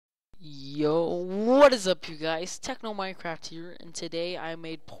Yo, what is up, you guys? Techno Minecraft here, and today I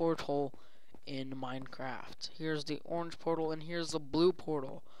made Portal in Minecraft. Here's the orange portal, and here's the blue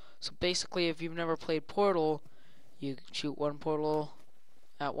portal. So basically, if you've never played Portal, you shoot one portal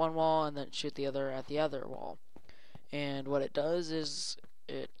at one wall, and then shoot the other at the other wall. And what it does is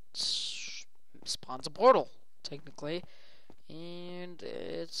it spawns a portal, technically, and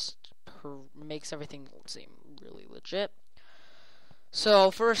makes everything seem really legit.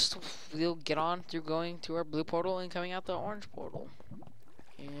 So first, we'll get on through going to our blue portal and coming out the orange portal.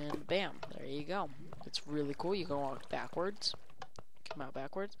 And bam, there you go. It's really cool. You can walk backwards, come out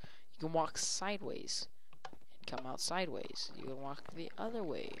backwards. You can walk sideways and come out sideways. You can walk the other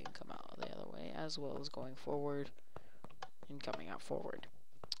way and come out the other way, as well as going forward and coming out forward.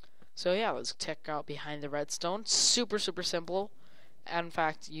 So yeah, let's check out behind the redstone. Super simple. And in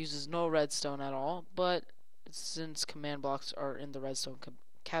fact, uses no redstone at all, but since command blocks are in the redstone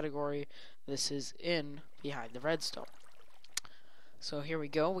category, this is in behind the redstone. So here we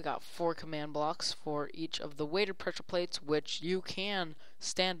go. We got 4 command blocks for each of the weighted pressure plates, which you can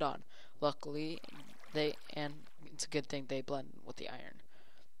stand on. Luckily, and it's a good thing they blend with the iron,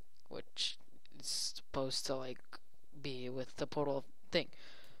 which is supposed to like be with the portal thing,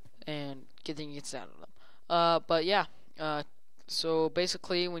 and good thing you can stand on them. But yeah. So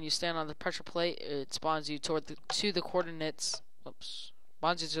basically, when you stand on the pressure plate, it spawns you to the coordinates. Oops,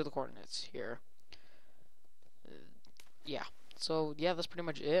 spawns you to the coordinates here. Yeah. So yeah, that's pretty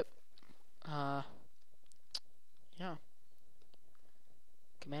much it. Yeah.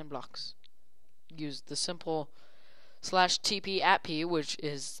 Command blocks. Use the simple /TP at P, which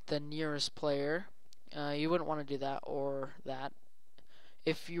is the nearest player. You wouldn't want to do that or that.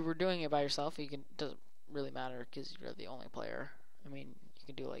 If you were doing it by yourself, doesn't really matter because you're the only player. I mean, you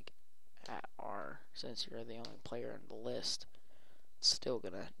can do like at R since you're the only player in the list. It's still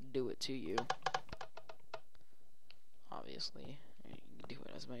gonna do it to you. Obviously, you can do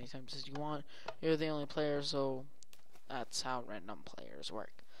it as many times as you want. You're the only player, so that's how random players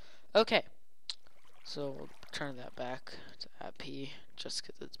work. Okay, so we'll turn that back to at P just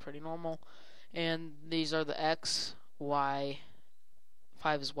because it's pretty normal. And these are the X, Y,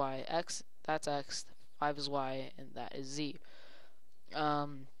 5 is Y, X, that's X, 5 is Y, and that is Z.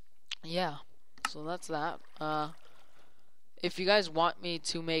 Yeah, so that's that. If you guys want me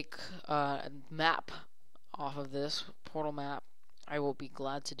to make a map off of this portal map, I will be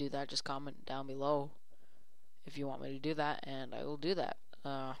glad to do that. Just comment down below if you want me to do that, and I will do that.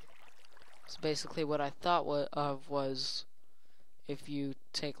 So basically what I thought was if you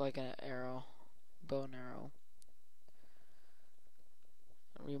take like an arrow, bow and arrow,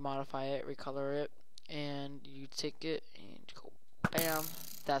 remodify it, recolor it, and you take it and go bam,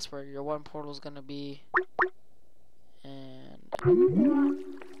 that's where your one portal is gonna be, and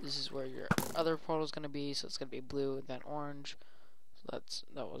this is where your other portal is gonna be. So it's gonna be blue, then orange. So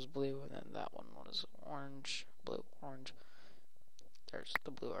that was blue, and then that one was orange, blue, orange. There's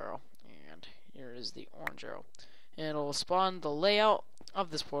the blue arrow, and here is the orange arrow, and it'll spawn the layout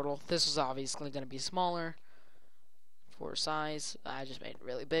of this portal. This is obviously gonna be smaller for size. I just made it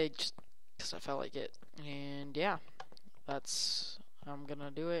really big just because I felt like it, and yeah, that's how I'm gonna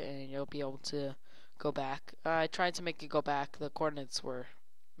do it, and you'll be able to go back. I tried to make it go back. The coordinates were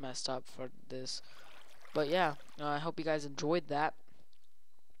messed up for this, but yeah, I hope you guys enjoyed that.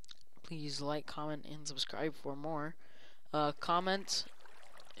 Please like, comment, and subscribe for more. Comment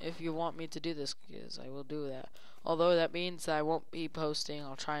if you want me to do this, because I will do that. Although that means that I won't be posting.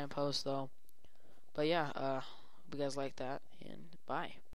 I'll try and post though. But yeah, hope you guys like that, and bye.